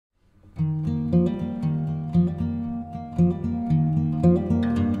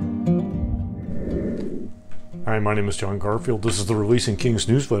Hi, my name is John Garfield. This is the Releasing Kings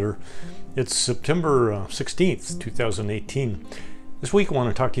newsletter. It's September 16th, 2018. This week I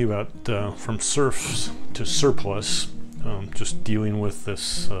want to talk to you about from serfs to surplus, just dealing with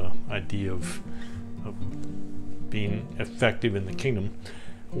this idea of being effective in the kingdom.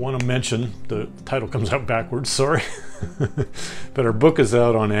 I want to mention, the title comes out backwards, sorry, but our book is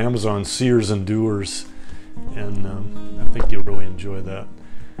out on Amazon, Seers and Doers, and I think you'll really enjoy that.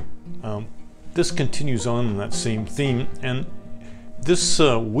 This continues on in that same theme, and this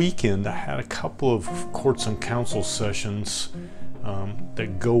weekend I had a couple of courts and council sessions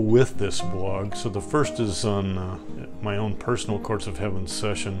that go with this blog. So the first is on my own personal Courts of Heaven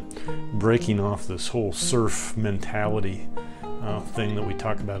session, breaking off this whole serf mentality thing that we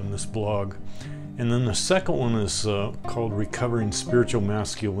talk about in this blog. And then the second one is called Recovering Spiritual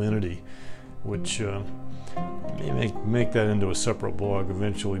Masculinity, which may make that into a separate blog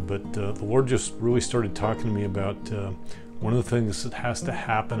eventually, but the Lord just really started talking to me about one of the things that has to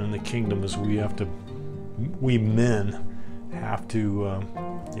happen in the kingdom is we men have to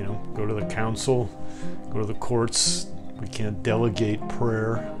go to the council, go to the courts. We can't delegate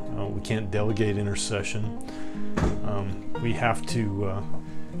prayer, we can't delegate intercession. We have to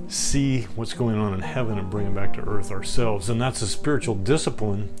see what's going on in heaven and bring it back to earth ourselves, and that's a spiritual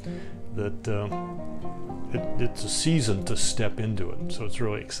discipline that it's a season to step into it, so it's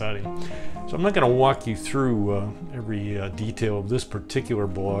really exciting. So I'm not going to walk you through every detail of this particular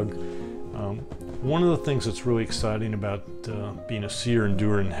blog. One of the things that's really exciting about being a seer and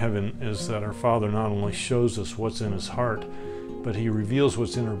doer in heaven is that our Father not only shows us what's in His heart, but He reveals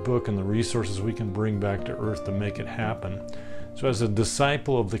what's in our book and the resources we can bring back to earth to make it happen. So as a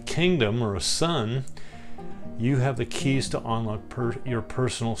disciple of the kingdom, or a son, you have the keys to unlock your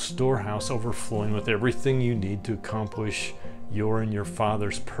personal storehouse overflowing with everything you need to accomplish your and your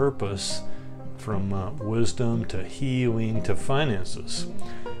Father's purpose, from wisdom to healing to finances.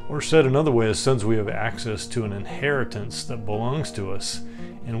 Or said another way, as sons we have access to an inheritance that belongs to us,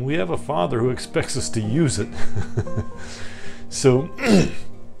 and we have a Father who expects us to use it. So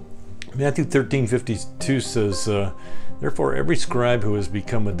Matthew 13:52 says, therefore every scribe who has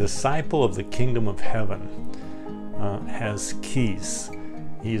become a disciple of the kingdom of heaven has keys.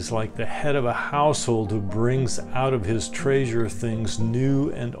 He is like the head of a household who brings out of his treasure things new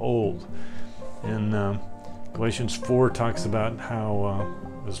and old. And Galatians 4 talks about how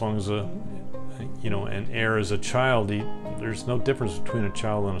as long as an heir is a child, there's no difference between a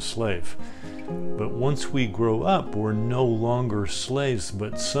child and a slave. But once we grow up, we're no longer slaves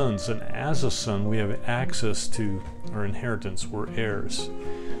but sons, and as a son we have access to our inheritance. We're heirs.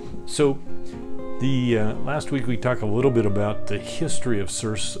 So the last week we talked a little bit about the history of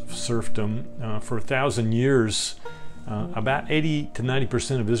serfdom. For 1,000 years, about 80 to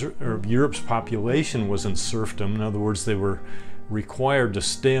 90% of Europe's population was in serfdom. In other words, they were required to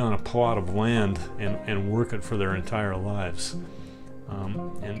stay on a plot of land and work it for their entire lives.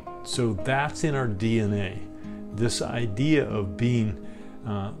 And so that's in our DNA. This idea of being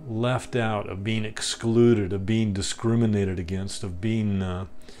left out, of being excluded, of being discriminated against, of being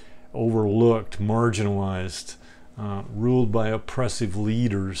overlooked, marginalized, ruled by oppressive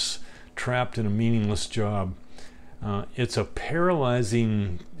leaders, trapped in a meaningless job. It's a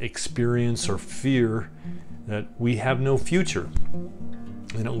paralyzing experience or fear that we have no future.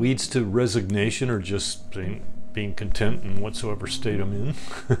 And it leads to resignation, or just being content in whatsoever state I'm in.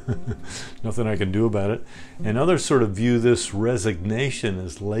 Nothing I can do about it. And others sort of view this resignation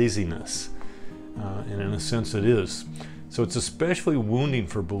as laziness. And in a sense it is. So it's especially wounding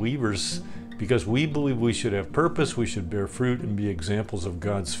for believers because we believe we should have purpose, we should bear fruit and be examples of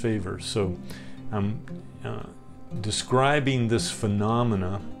God's favor. So I'm describing this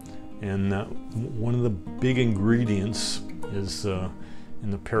phenomena, and one of the big ingredients is in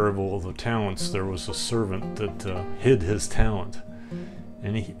the parable of the talents. There was a servant that hid his talent.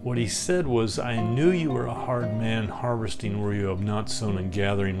 And what he said was, I knew you were a hard man, harvesting where you have not sown and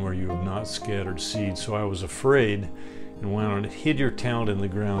gathering where you have not scattered seed. So I was afraid and went on and hid your talent in the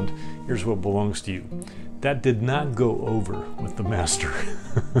ground. Here's what belongs to you. That did not go over with the master.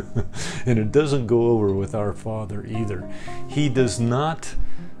 And it doesn't go over with our Father either. He does not,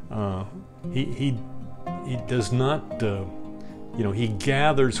 he does not, he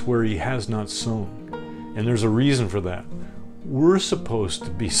gathers where he has not sown. And there's a reason for that. We're supposed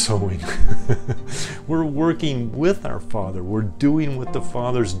to be sowing. We're working with our Father. We're doing what the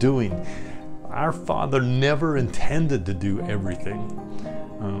Father's doing. Our Father never intended to do everything.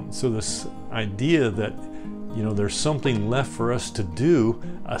 So this idea that there's something left for us to do,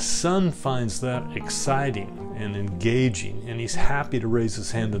 a son finds that exciting and engaging, and he's happy to raise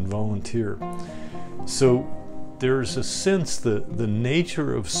his hand and volunteer. So there's a sense that the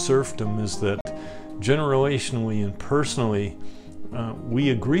nature of serfdom is that generationally and personally,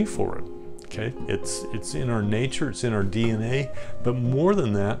 we agree for it. Okay, it's in our nature, it's in our DNA, but more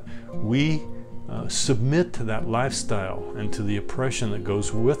than that, we submit to that lifestyle and to the oppression that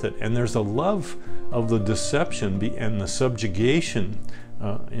goes with it. And there's a love of the deception and the subjugation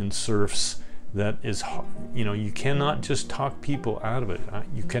in serfs that is, you cannot just talk people out of it.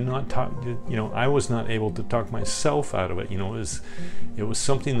 You cannot talk, I was not able to talk myself out of it. It was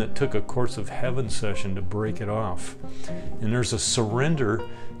something that took a Courts of Heaven session to break it off. And there's a surrender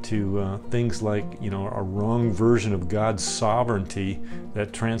to things like, a wrong version of God's sovereignty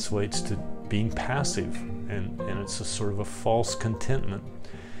that translates to being passive. And it's a sort of a false contentment.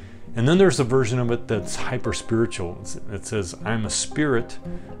 And then there's a version of it that's hyper-spiritual. It says, I'm a spirit,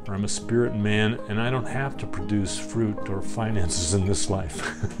 or I'm a spirit man, and I don't have to produce fruit or finances in this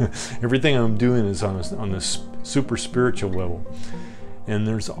life. Everything I'm doing is on this super spiritual level. And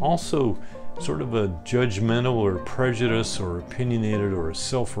there's also sort of a judgmental or prejudice or opinionated or a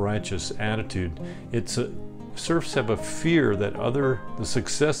self-righteous attitude. Serfs have a fear that the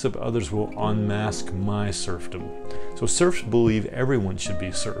success of others will unmask my serfdom. So serfs believe everyone should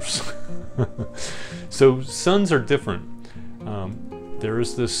be serfs. So sons are different. There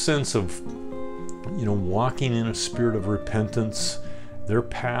is this sense of, walking in a spirit of repentance. Their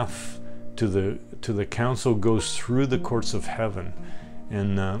path to the council goes through the courts of heaven,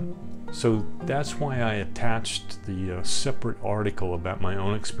 and so that's why I attached the separate article about my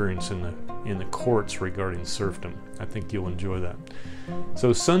own experience in the courts regarding serfdom. I think you'll enjoy that.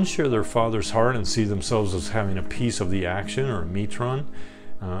 So sons share their father's heart and see themselves as having a piece of the action, or a metron.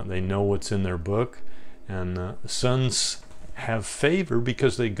 They know what's in their book. And sons have favor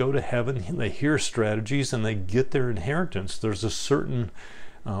because they go to heaven, they hear strategies, and they get their inheritance. There's a certain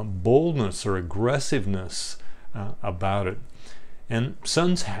boldness or aggressiveness about it. And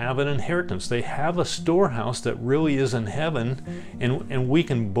sons have an inheritance. They have a storehouse that really is in heaven, and we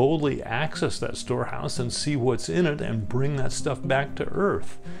can boldly access that storehouse and see what's in it and bring that stuff back to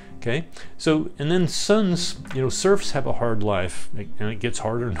earth. Okay? So, and then sons, serfs have a hard life, and it gets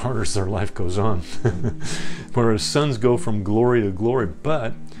harder and harder as their life goes on. Whereas sons go from glory to glory,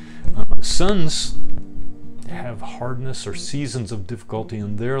 but sons have hardness or seasons of difficulty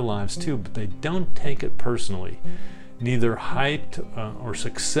in their lives too, but they don't take it personally. Neither height or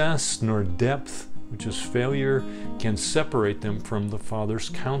success nor depth, which is failure, can separate them from the Father's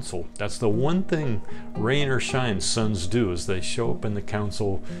counsel. That's the one thing, rain or shine, sons do, is they show up in the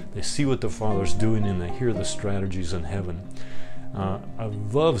council, they see what the Father's doing, and they hear the strategies in heaven. I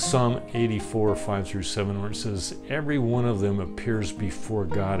love Psalm 84, 5-7, where it says, every one of them appears before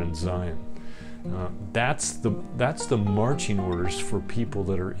God in Zion. That's the marching orders for people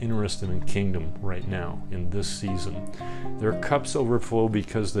that are interested in kingdom right now in this season. Their cups overflow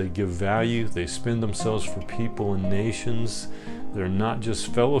because they give value. They spend themselves for people and nations. They're not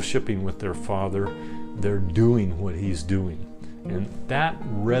just fellowshipping with their Father, they're doing what He's doing, and that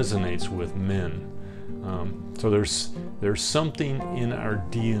resonates with men. So there's something in our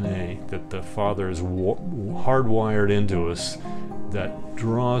DNA that the Father is hardwired into us that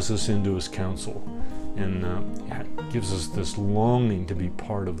draws us into His counsel and gives us this longing to be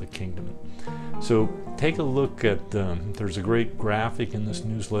part of the kingdom. So take a look at, there's a great graphic in this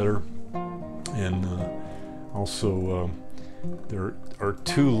newsletter, and also there are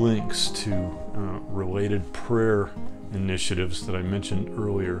 2 links to related prayer initiatives that I mentioned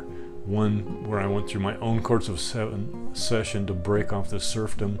earlier. One where I went through my own Courts of Heaven session to break off the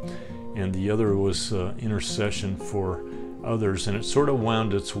serfdom, and the other was intercession for others, and it sort of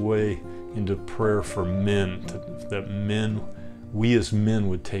wound its way into prayer for men, that we as men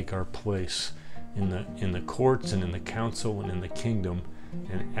would take our place in the courts and in the council and in the kingdom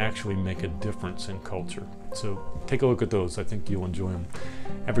and actually make a difference in culture. So take a look at those. I think you'll enjoy them.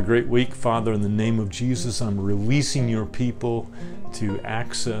 Have a great week. Father, in the name of Jesus, I'm releasing your people to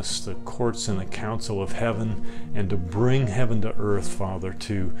access the courts and the council of heaven and to bring heaven to earth, Father,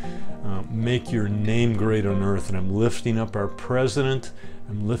 to make your name great on earth. And I'm lifting up our president.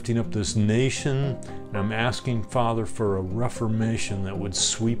 I'm lifting up this nation, and I'm asking, Father, for a reformation that would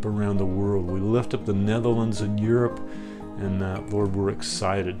sweep around the world. We lift up the Netherlands and Europe, and Lord, we're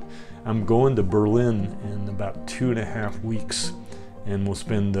excited. I'm going to Berlin in about 2.5 weeks, and we'll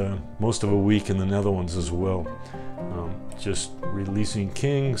spend most of a week in the Netherlands as well. Just releasing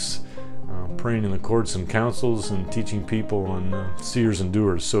kings, praying in the courts and councils, and teaching people on seers and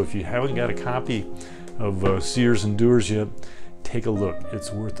doers. So if you haven't got a copy of Seers and Doers yet, take a look.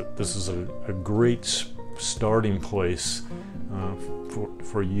 It's worth it. This is a great starting place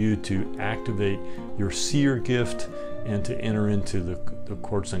for you to activate your seer gift and to enter into the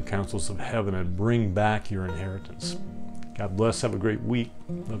courts and councils of heaven and bring back your inheritance. God bless. Have a great week.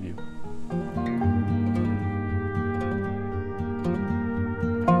 Love you.